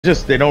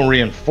Just they don't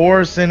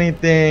reinforce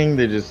anything.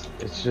 It's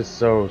just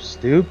so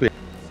stupid.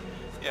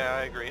 Yeah,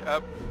 I agree.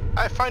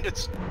 I find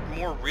it's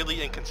more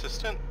really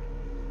inconsistent.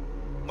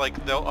 Like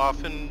you'll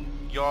often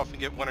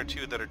get one or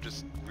two that are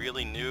just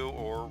really new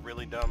or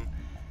really dumb,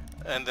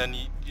 and then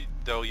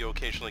you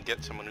occasionally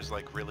get someone who's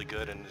like really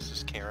good and is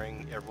just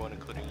carrying everyone,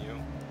 including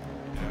you.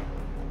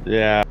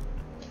 Yeah.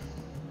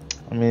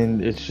 I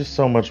mean, it's just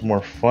so much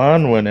more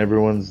fun when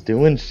everyone's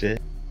doing shit.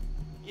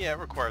 Yeah, it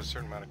requires a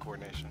certain amount of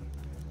coordination.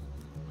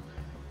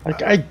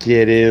 Like, I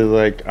get it.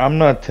 Like, I'm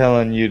not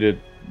telling you to,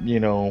 you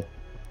know,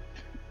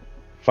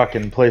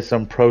 fucking play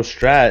some pro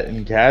strat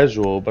in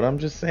casual, but I'm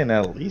just saying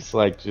at least,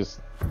 like, just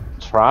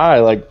try.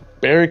 Like,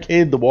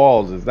 barricade the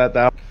walls. Is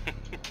that?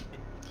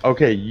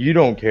 Okay, you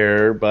don't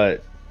care,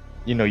 but,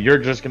 you know, you're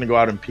just going to go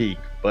out and peek.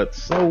 But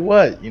so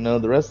what? You know,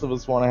 the rest of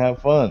us want to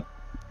have fun.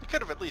 You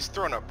could have at least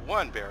thrown up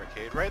one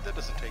barricade, right? That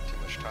doesn't take too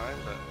much time,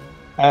 but...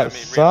 At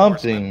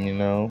something, you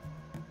know.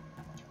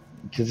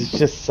 Because it's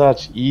just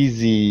such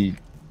easy...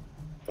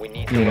 We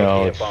need to you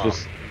know, it's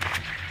just,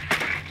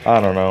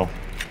 I don't know.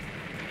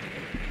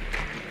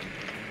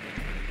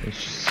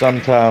 It's just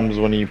sometimes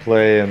when you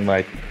play and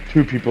like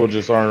two people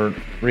just aren't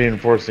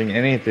reinforcing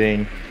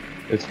anything,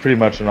 it's pretty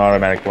much an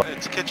automatic.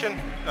 It's kitchen,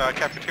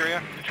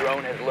 cafeteria.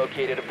 Drone has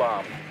located a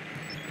bomb.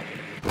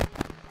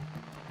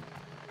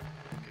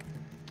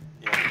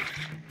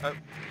 Yeah.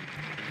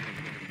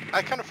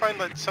 I kind of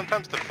find that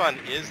sometimes the fun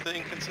is the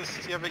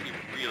inconsistency of it. You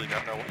really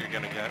don't know what you're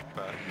gonna get,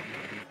 but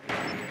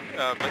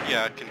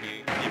yeah, it can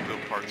be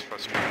both parts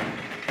frustrating.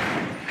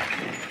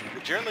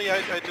 But generally,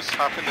 I just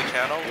hop in the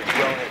channel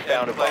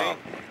and play,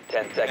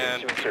 10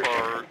 seconds to insertion.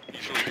 or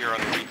usually here on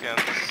the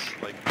weekends,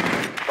 like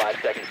 5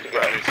 seconds to go.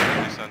 Friday,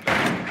 Saturday,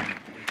 Sunday.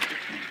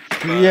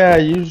 But yeah,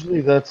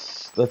 usually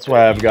that's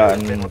why I've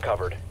gotten,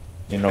 recovered.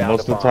 you know,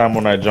 most of the time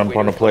when I jump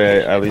on a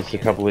play, at least a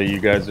couple of you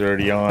guys are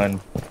already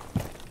on.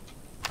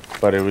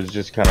 But it was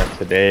just kind of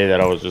today that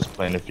I was just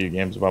playing a few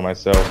games by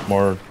myself,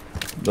 more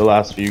the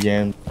last few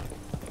games.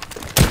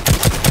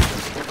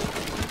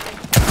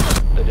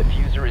 The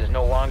diffuser is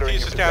no longer in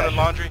your possession. Down in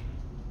laundry.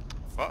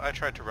 Well, I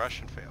tried to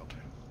rush and failed.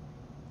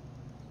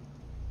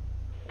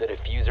 The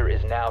diffuser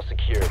is now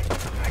secured.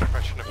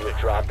 You have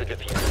dropped the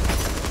diffuser.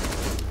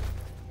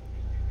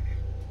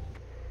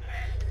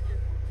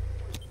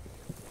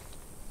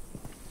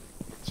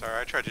 Sorry,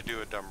 I tried to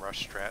do a dumb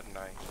rush strat and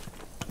I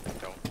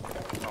don't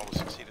always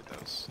succeed at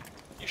those.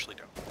 Usually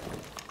don't.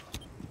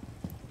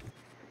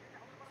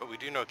 But we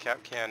do know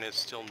Capcan is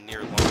still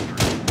near laundry.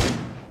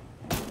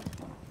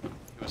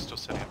 He was still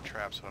setting up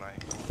traps when I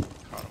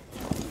caught him.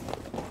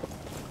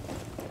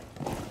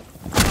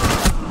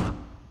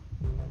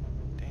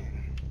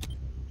 Dang.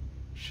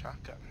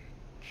 Shotgun.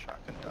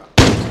 Shotgun dog.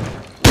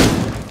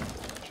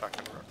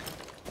 Shotgun rook.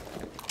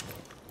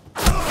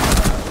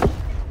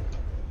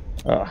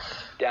 Ugh.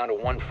 Down to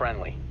one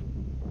friendly.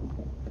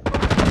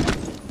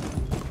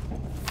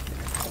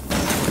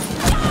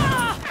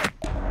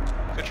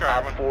 Good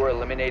try, Top 4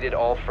 eliminated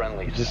all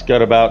friendlies. Just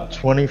got about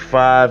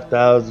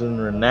 25,000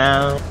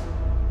 renown.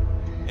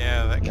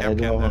 Yeah, that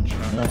Capcan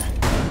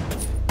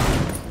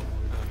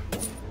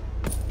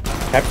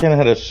Capcan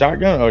had a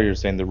shotgun? Oh, you're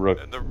saying the rook.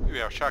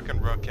 Yeah, shotgun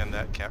rook and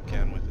that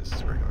Capcan with his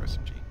regular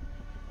SMG.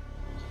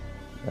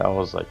 I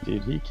was like,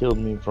 dude, he killed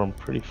me from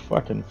pretty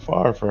fucking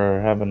far for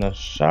having a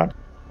shot.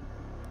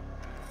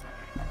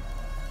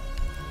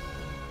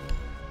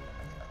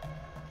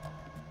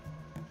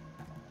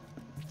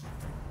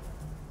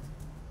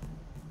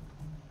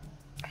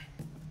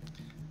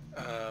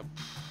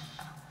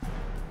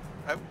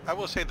 I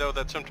will say though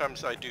that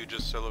sometimes I do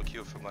just solo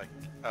queue from like,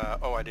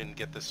 oh, I didn't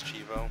get this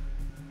Chivo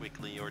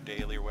weekly or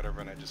daily or whatever,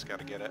 and I just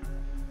gotta get it.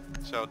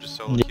 So I'll just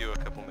solo queue a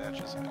couple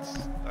matches and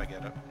I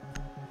get it.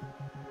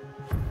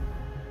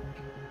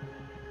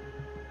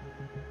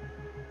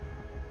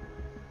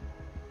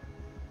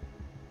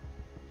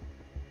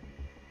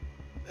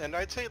 And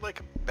I'd say like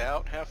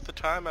about half the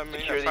time, I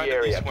mean, I find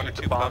at least one or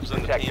two pubs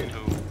on the team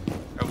who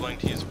are willing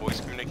to use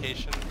voice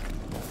communication.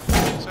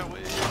 So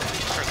it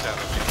turns out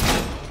okay.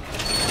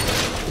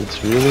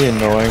 It's really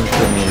annoying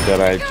for me that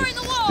I just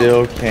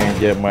still can't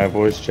get my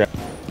voice chat.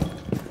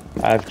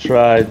 I've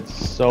tried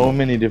so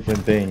many different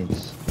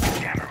things,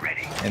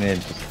 and it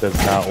just does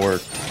not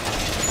work.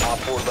 Top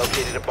 4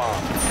 located a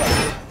bomb.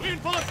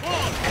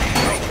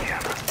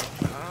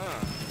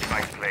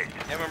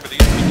 I remember there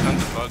used to be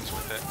tons of bugs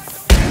with it.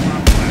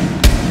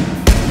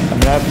 I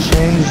mean, I've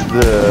changed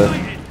the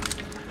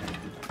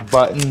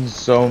buttons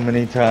so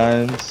many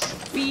times,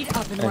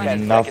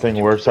 and nothing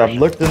works. I've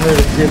looked in there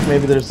to see if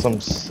maybe there's some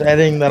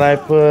setting that I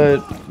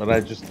put, but I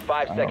just 5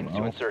 I seconds don't to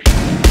know. insertion.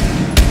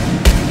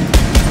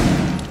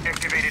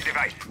 Activated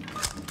device.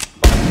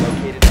 Bomb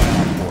located by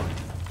Top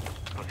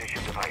 4.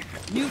 Position device.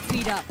 New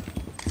feed up.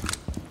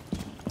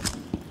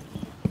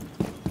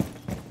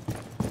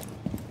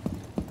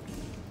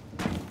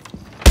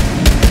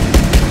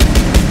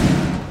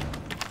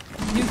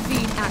 New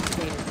feed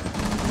activated.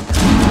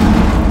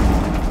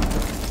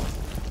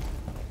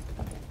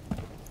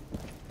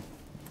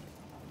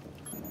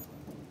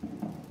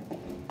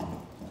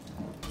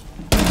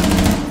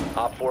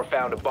 Op 4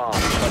 found a bomb.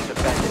 Must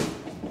defend it.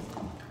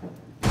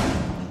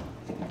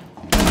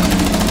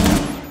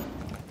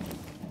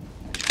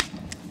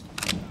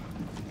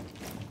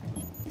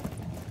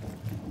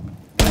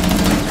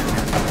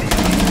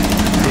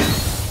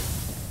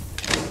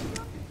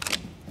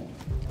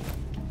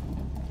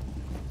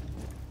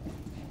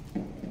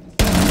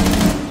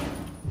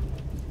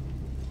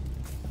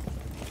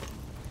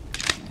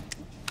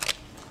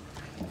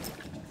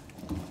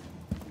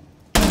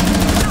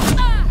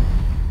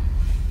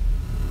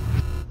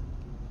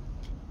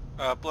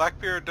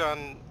 Blackbeard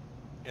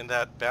in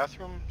that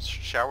bathroom,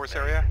 showers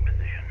area.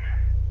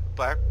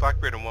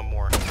 Blackbeard and one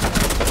more.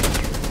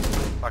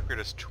 Blackbeard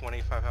has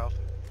 25 health.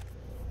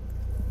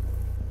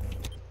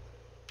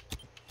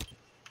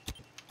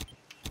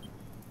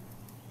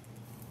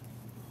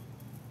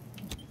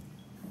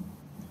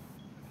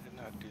 I did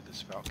not do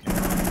this Falcon.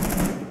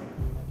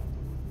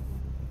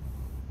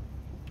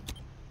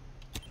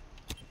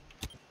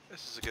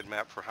 This is a good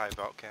map for high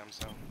vault cams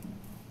though.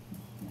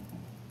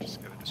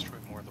 Just gotta destroy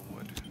more of the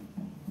wood.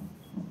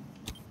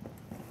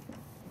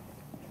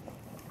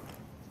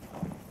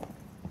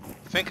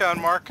 Think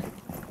on Mark.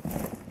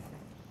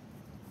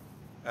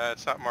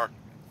 It's not mark.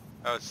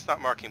 Oh, it's not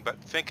marking,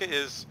 but Finca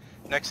is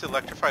next to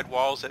electrified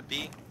walls at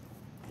B.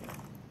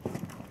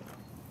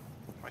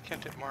 Why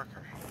can't it mark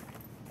her?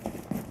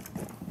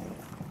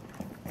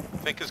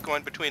 Finca's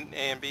going between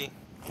A and B.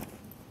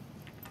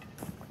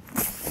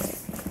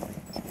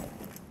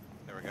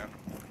 There we go.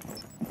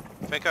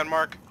 Finca on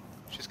Mark.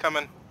 She's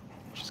coming.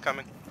 She's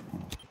coming.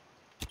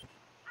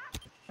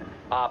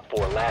 Op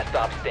 4, last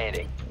stop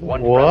standing.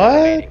 One What?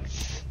 friendly remaining.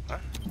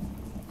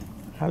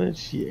 How did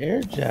she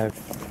airdrop?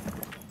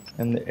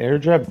 And the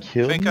airdrop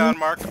killed Finca me? on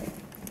Mark.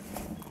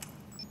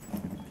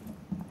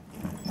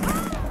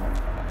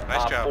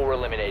 Nice Op job. 4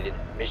 eliminated.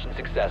 Mission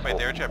successful. Wait,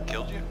 the airdrop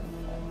killed you?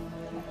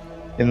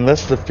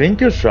 Unless the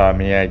Finca shot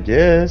me, I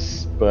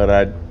guess. But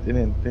I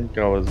didn't think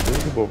I was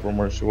visible from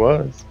where she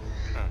was.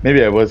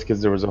 Maybe I was because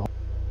there was a hole.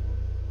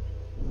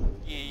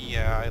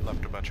 Yeah, I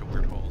left a bunch of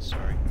weird holes,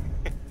 sorry.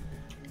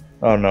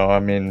 Oh no, I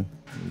mean,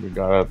 we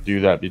gotta do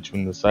that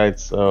between the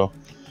sites, so.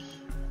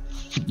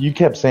 You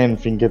kept saying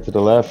Finca to the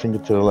left, Finca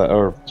to the left,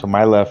 or to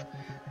my left.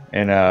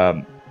 And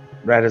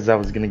right as I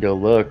was gonna go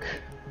look,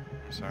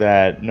 Sorry.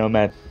 that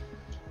Nomad.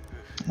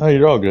 Oh,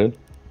 you're all good.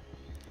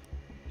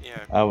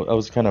 Yeah. I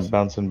was kind of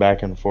bouncing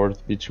back and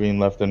forth between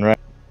left and right.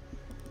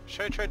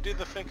 Should I try to do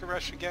the Finca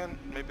rush again?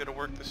 Maybe it'll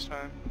work this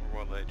time? Or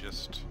will they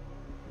just...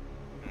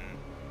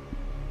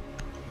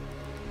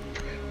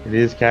 It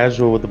is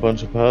casual with a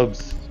bunch of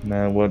pubs.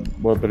 Man,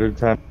 what better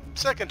time?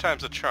 Second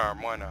time's a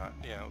charm, why not?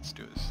 Yeah, let's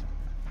do this.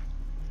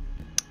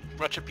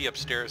 Rush up be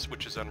upstairs,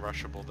 which is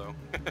unrushable though.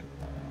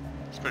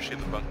 Especially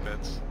the bunk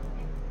beds.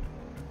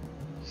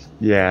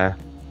 Yeah.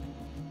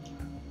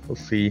 We'll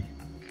see.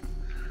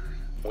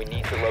 We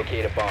need to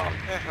locate a bomb.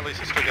 At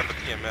least I still got the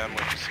PMM,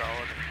 which is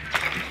solid.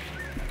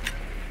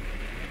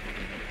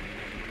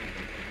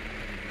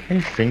 I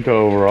think Finca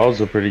overall is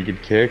a pretty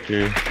good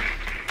character.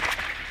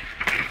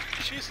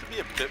 She used to be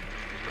a bit...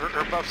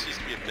 Her buffs used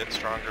to be a bit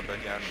stronger, but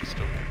yeah, she's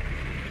still...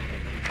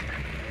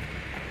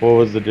 What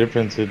was the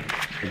difference? It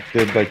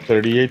did like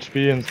 30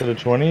 HP instead of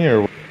 20,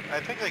 or? I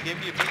think they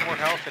gave you a bit more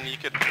health and you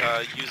could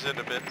use it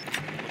a bit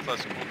with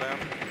less cooldown.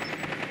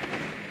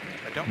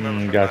 I don't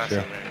remember if it Gotcha.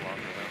 lasted very long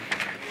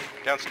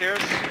though. Downstairs?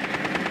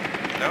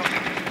 No?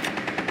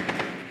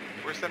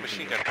 Where's that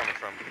machine gun coming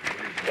from?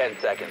 10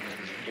 seconds.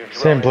 Your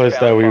drone Same has place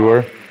found that a we bomb.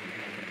 were.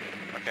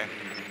 Okay.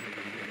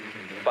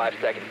 5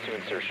 seconds to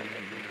insertion.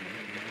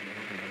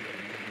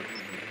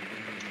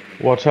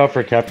 Watch out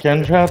for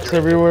Capcan traps Diffuser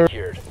everywhere.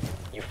 secured.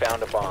 You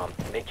found a bomb.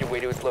 Make your way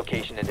to its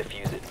location and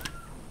defuse it.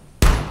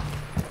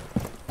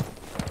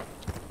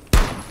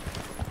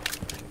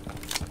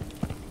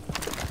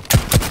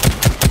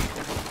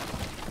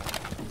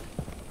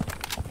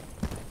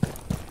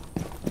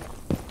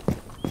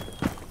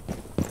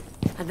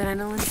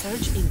 Adrenaline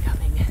surge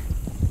incoming.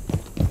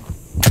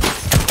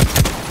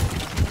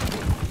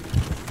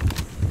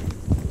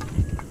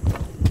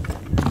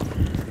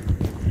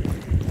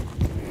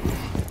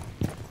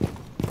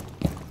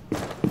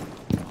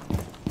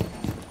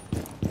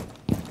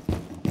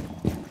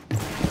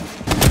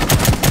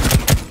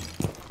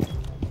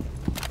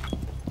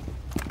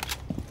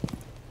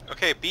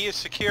 Okay, B is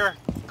secure.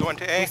 Going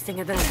to A. Boosting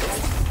adrenaline.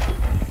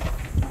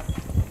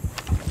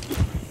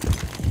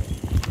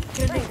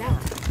 Grenade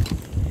out.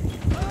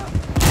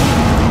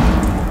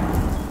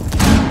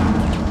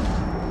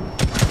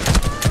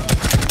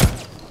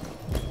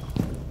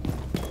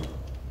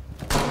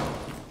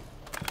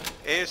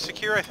 A is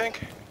secure, I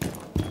think.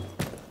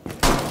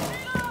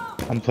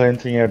 I'm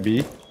planting at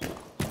B.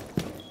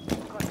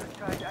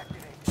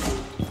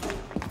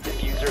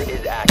 Diffuser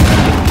is active.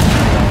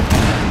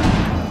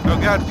 Oh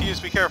god,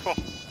 Fuse, be careful.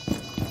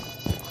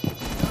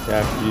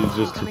 Yeah, you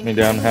just took me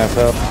down half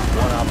health.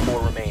 One op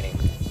 4 remaining.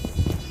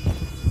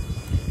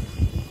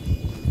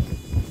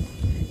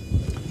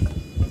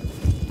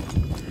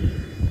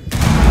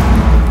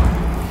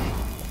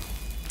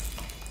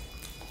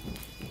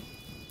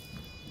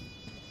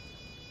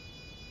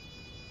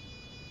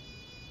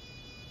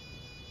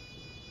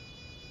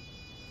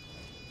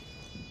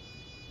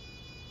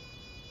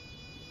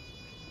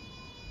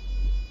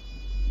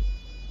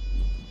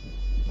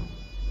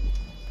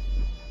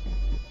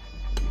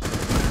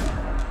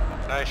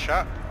 Nice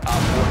shot.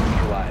 Op 4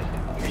 neutralized.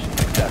 Mission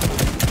successful.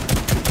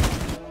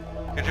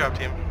 Good job,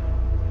 team.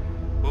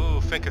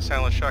 Ooh, think a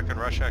silent shotgun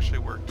rush actually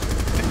worked.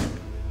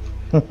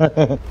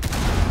 That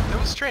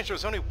was strange. There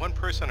was only one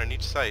person on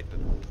each site,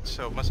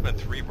 so it must have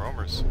been 3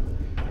 roamers.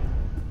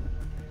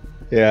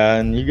 Yeah,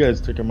 and you guys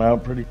took him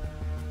out pretty.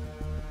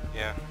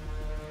 Yeah.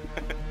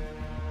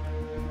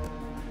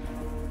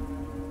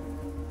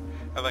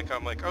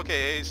 I'm like,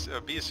 okay, A is,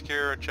 B is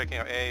secure, checking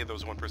out A, there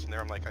was one person there,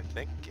 I'm like, I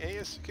think A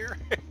is secure?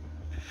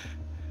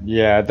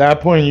 Yeah, at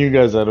that point you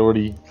guys had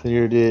already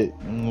cleared it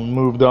and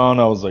moved on.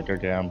 I was like,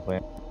 okay, I'm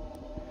playing.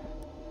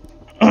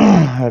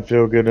 I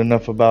feel good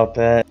enough about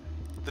that.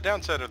 The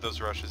downside of those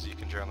rushes, you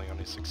can generally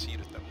only succeed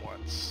at them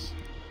once.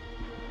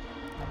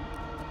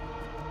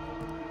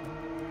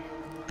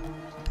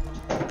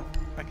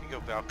 I can go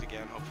Valk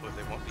again, hopefully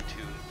they won't be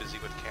too busy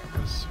with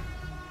cameras.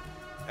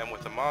 And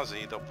with the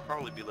Mozzie, they'll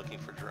probably be looking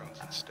for drones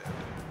instead.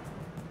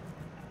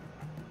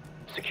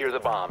 Secure the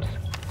bombs.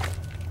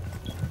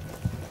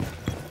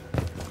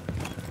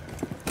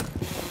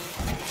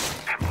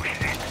 Ambush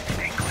set.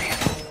 Stay clear.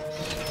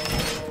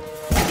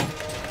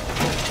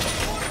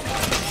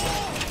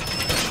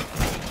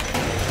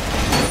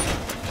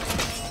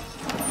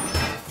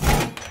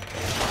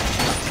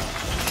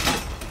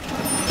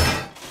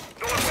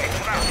 Doorway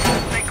out.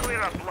 Stay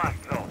clear of blast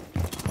zone.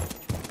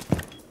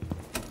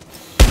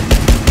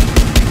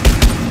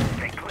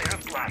 Stay clear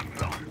of blast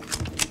zone.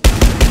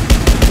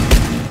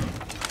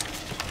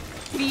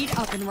 Feed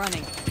up and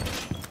running.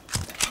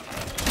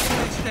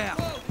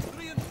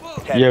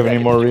 10 You have any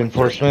seconds more to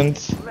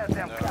reinforcements? Let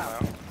them No,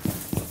 count.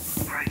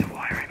 Rise the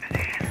wire in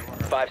position.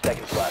 insertion. 5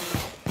 seconds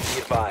left. Be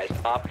advised,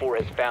 Op 4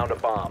 has found a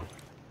bomb.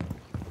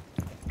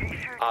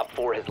 Op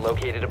 4 has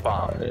located a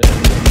bomb.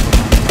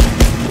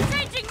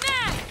 Changing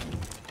mag!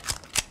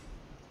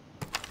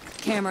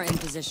 Camera in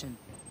position.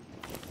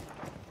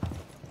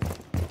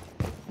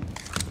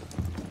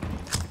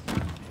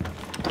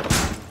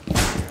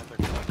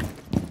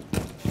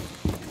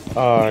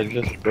 I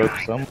just broke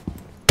some.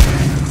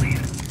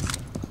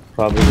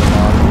 Probably the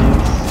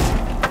Mozzies.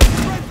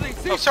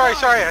 Oh,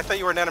 sorry, I thought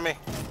you were an enemy.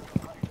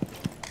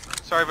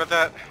 Sorry about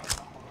that.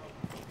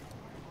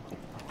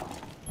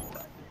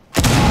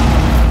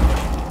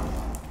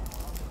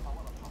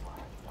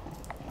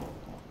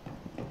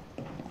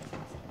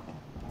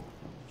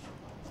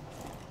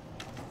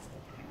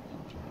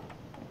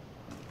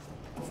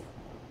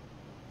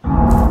 I'm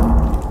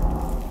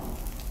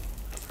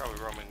probably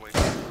roaming way too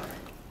far.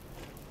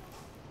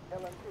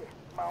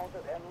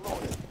 Mounted and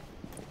loaded.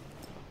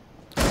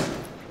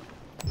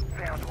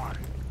 Found one.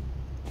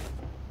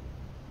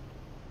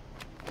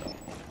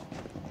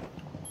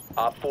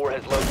 Op 4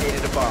 has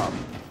located a bomb.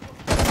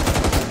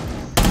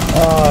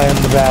 Oh, in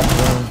the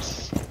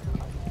bathrooms.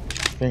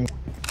 Thing.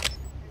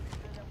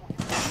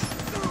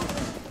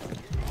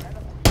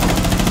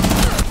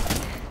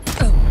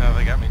 No,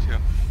 they got me too.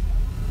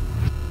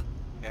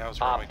 Yeah, I was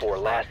roaming Op too 4,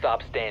 far. last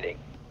stop standing.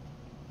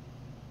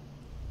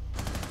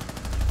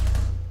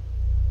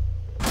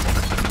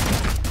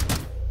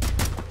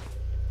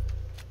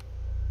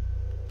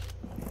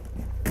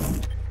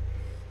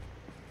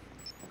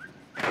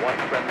 One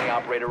friendly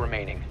operator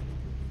remaining.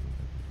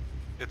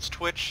 It's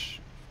Twitch.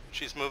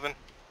 She's moving.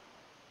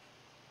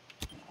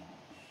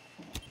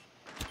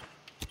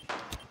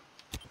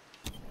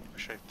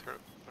 Wish I throw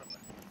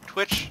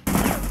Twitch.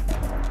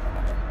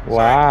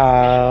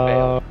 Wow.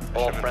 Failed.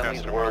 All Should've friendlies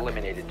tested were mark.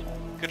 eliminated.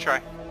 Good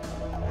try.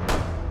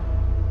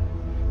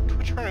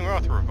 Twitch running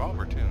around with a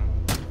revolver too.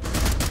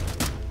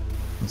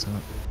 What's up?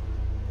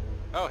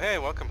 Oh hey,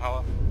 welcome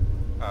Hollow.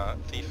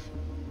 Thief.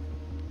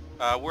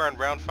 We're on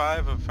round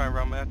 5 of a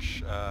 5-round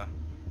match.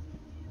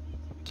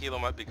 Kilo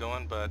might be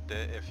going, but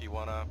if you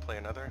wanna play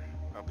another,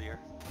 I'll be here.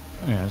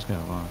 Oh, yeah, I just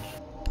got launched.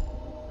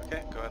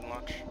 Okay, go ahead and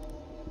launch.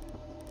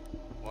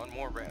 One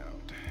more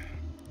round.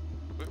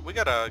 We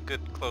got a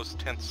good, close,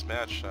 tense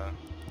match. A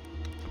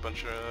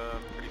bunch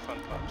of pretty fun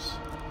pups.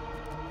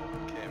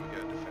 Okay, we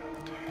gotta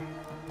defend.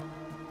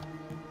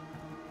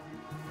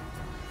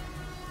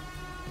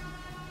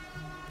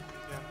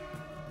 Yeah.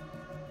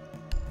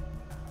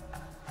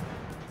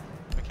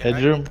 Okay,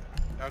 Headroom.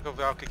 I'll go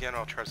Valk again.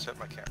 I'll try to set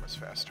my cameras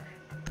faster.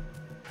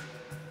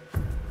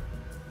 And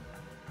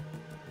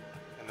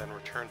then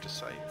return to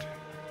site.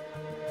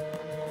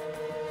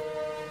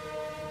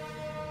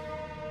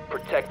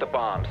 Protect the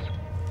bombs.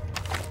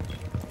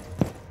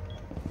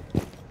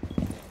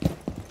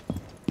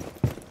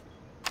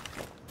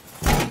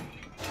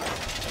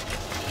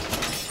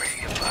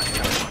 Ready to blast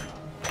someone.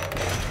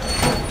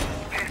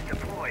 Pass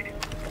deployed.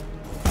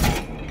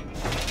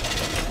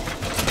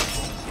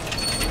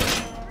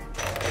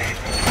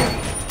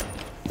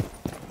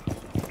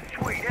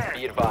 Sweet ass.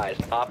 Be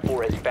advised, Op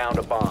 4 has found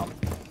a bomb.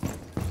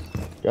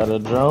 Got a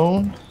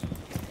drone.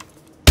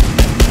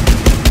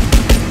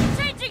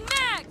 Changing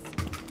mags!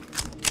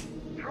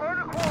 Drone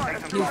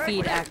acquired. New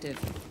feed active.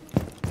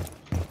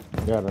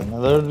 Got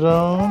another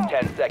drone.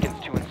 10 seconds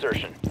to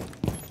insertion.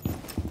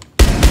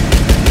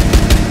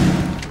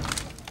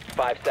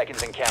 5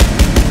 seconds and counting.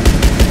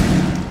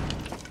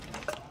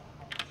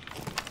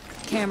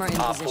 Camera in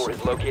Op 4 position.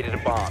 has located a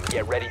bomb.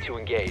 Get ready to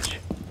engage.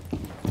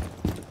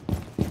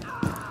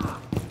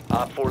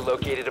 Op 4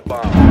 located a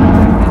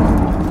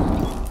bomb.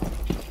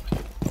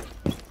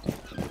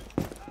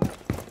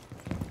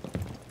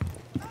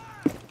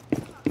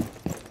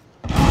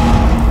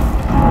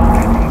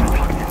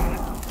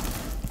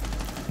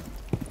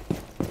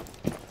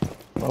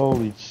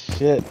 Holy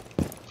shit.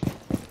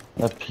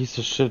 That piece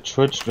of shit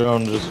Twitch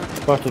drone just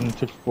fucking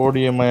took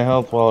 40 of my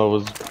health while I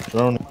was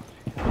droning.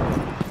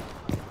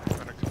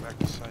 Better come back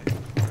to site.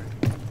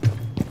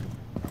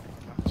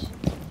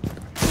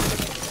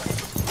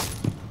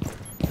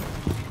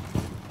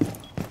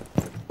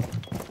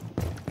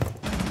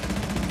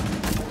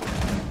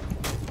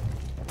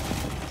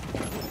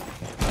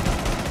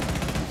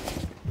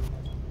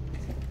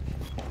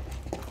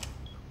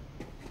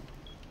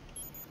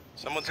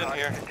 Someone's in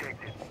here.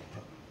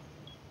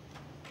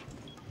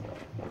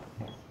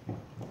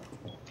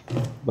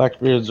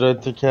 Blackbeard's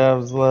right to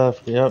Cav's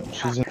left. Yep,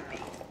 she's in.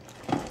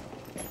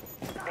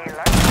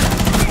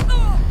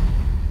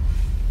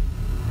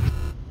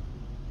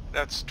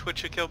 That's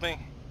Twitch who killed me.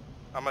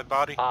 On my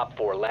body. Op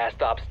 4, last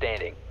stop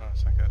standing. Oh,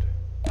 that's not good.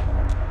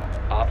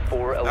 Op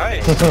 4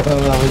 Nice. eliminated.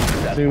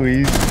 That was too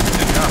easy.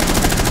 Good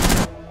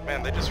job.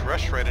 Man, they just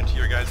rushed right into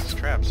your guys'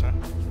 traps, huh?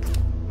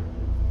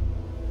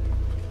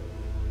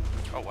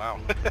 Oh wow.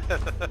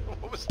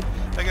 What was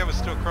that guy was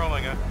still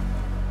crawling, huh?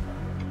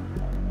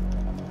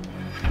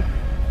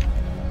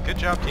 Good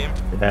job, team.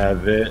 Yeah,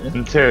 the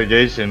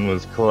interrogation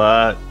was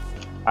clutch.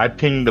 I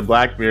pinged the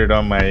Blackbeard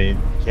on my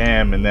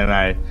cam, and then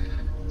I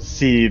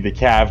see the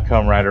Cav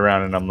come right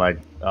around, and I'm like,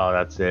 oh,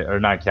 that's it. Or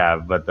not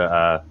Cav, but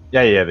the,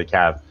 yeah, the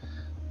Cav.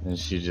 And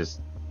she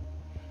just,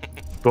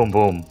 boom,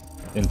 boom,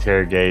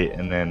 interrogate,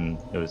 and then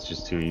it was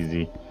just too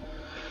easy.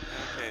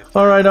 Okay,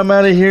 Alright, I'm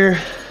out of here.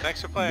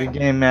 thanks for playing. Good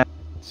game, man.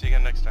 See you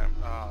again next time.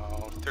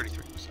 Oh,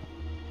 33%.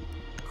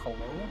 Hello?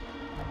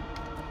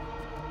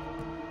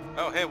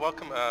 Oh, hey,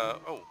 welcome.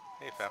 Oh,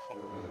 hey,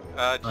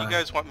 Faffle. Do you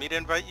guys want me to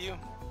invite you?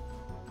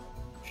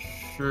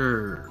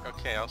 Sure.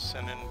 Okay, I'll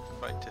send an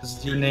invite to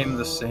Is your name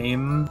the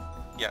same?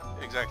 Yeah,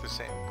 exactly the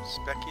same.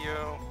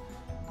 Specchio.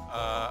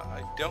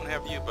 I don't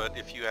have you, but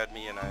if you add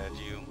me and I add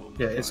you, we'll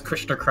be Yeah, is fine.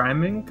 Krishna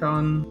Crime Inc.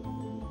 on?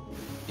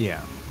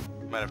 Yeah,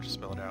 Might have to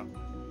spell it out.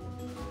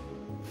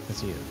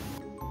 that's you.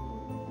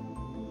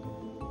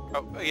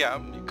 Oh, yeah,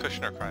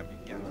 Kushner Crime.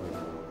 Yeah.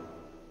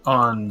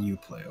 On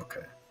Uplay,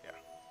 okay.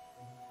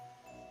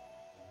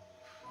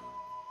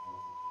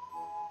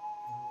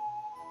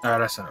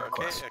 Alright, I sent a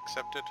Okay, request.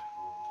 accepted.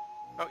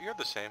 Oh, you're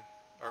the same.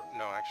 Or,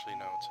 no, actually,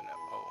 no, it's an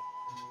O.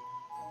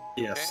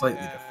 Yeah, Okay, slightly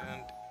and...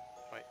 different.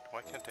 Wait,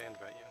 why can't I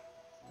invite you?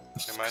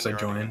 Just Never mind, because I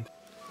you're already joined.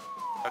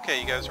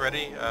 Okay, you guys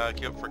ready?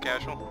 Queue up for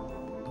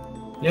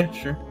casual? Yeah,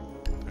 sure.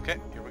 Okay,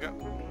 here we go.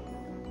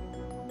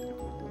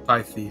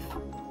 Bye, Thief.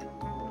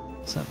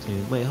 What's up,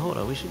 dude? Wait, hold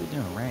on. We should be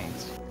doing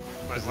ranks.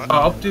 Wait, Oh, what?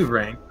 I'll do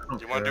rank. I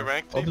don't You wanna do care.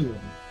 rank, I'll Thief? do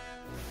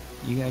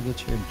You gotta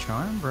get your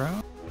charm, bro.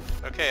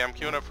 Okay, I'm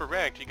queuing up for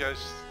ranked. You guys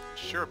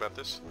sure about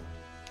this?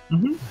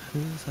 Mm-hmm. Who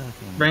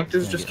fucking... Ranked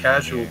is gonna just get in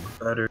casual, here?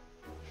 but better.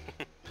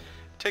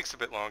 Takes a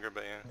bit longer,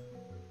 but yeah.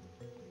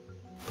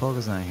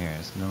 Polka's not here,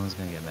 so no one's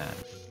gonna get mad.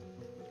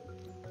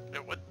 Yeah,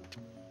 what?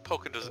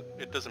 Poker doesn't.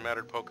 It doesn't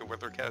matter to Poker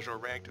whether casual or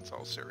ranked. It's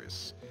all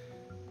serious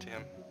to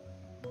him.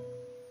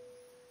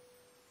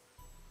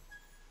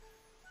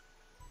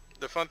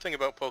 The fun thing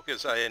about Poker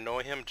is I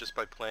annoy him just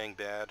by playing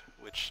bad,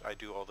 which I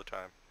do all the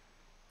time.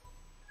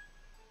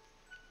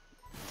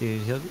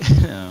 Dude, he'll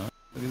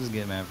just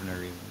get mad for no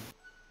reason.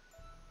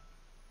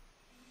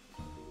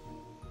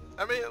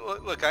 I mean,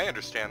 look, I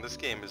understand this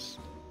game is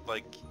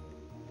like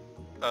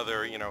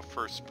other, you know,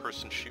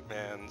 first-person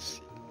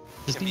shoot-mans.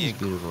 This Can game be is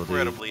beautiful, dude.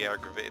 incredibly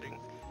aggravating.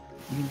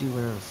 You can do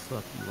whatever the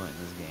fuck you want in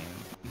this game.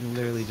 You can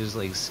literally just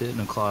like sit in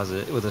a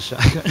closet with a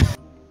shotgun.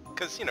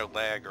 Because, you know,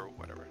 lag or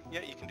whatever.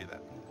 Yeah, you can do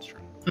that. It's true.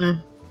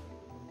 Mm.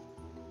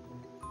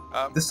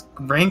 This This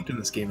ranked in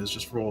this game is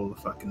just roll the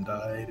fucking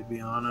die, to be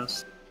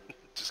honest.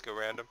 just go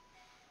random.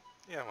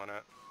 Yeah, why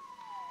not?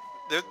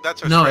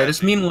 That's our No, I strategy.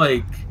 just mean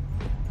like,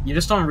 you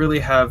just don't really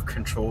have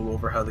control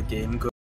over how the game goes.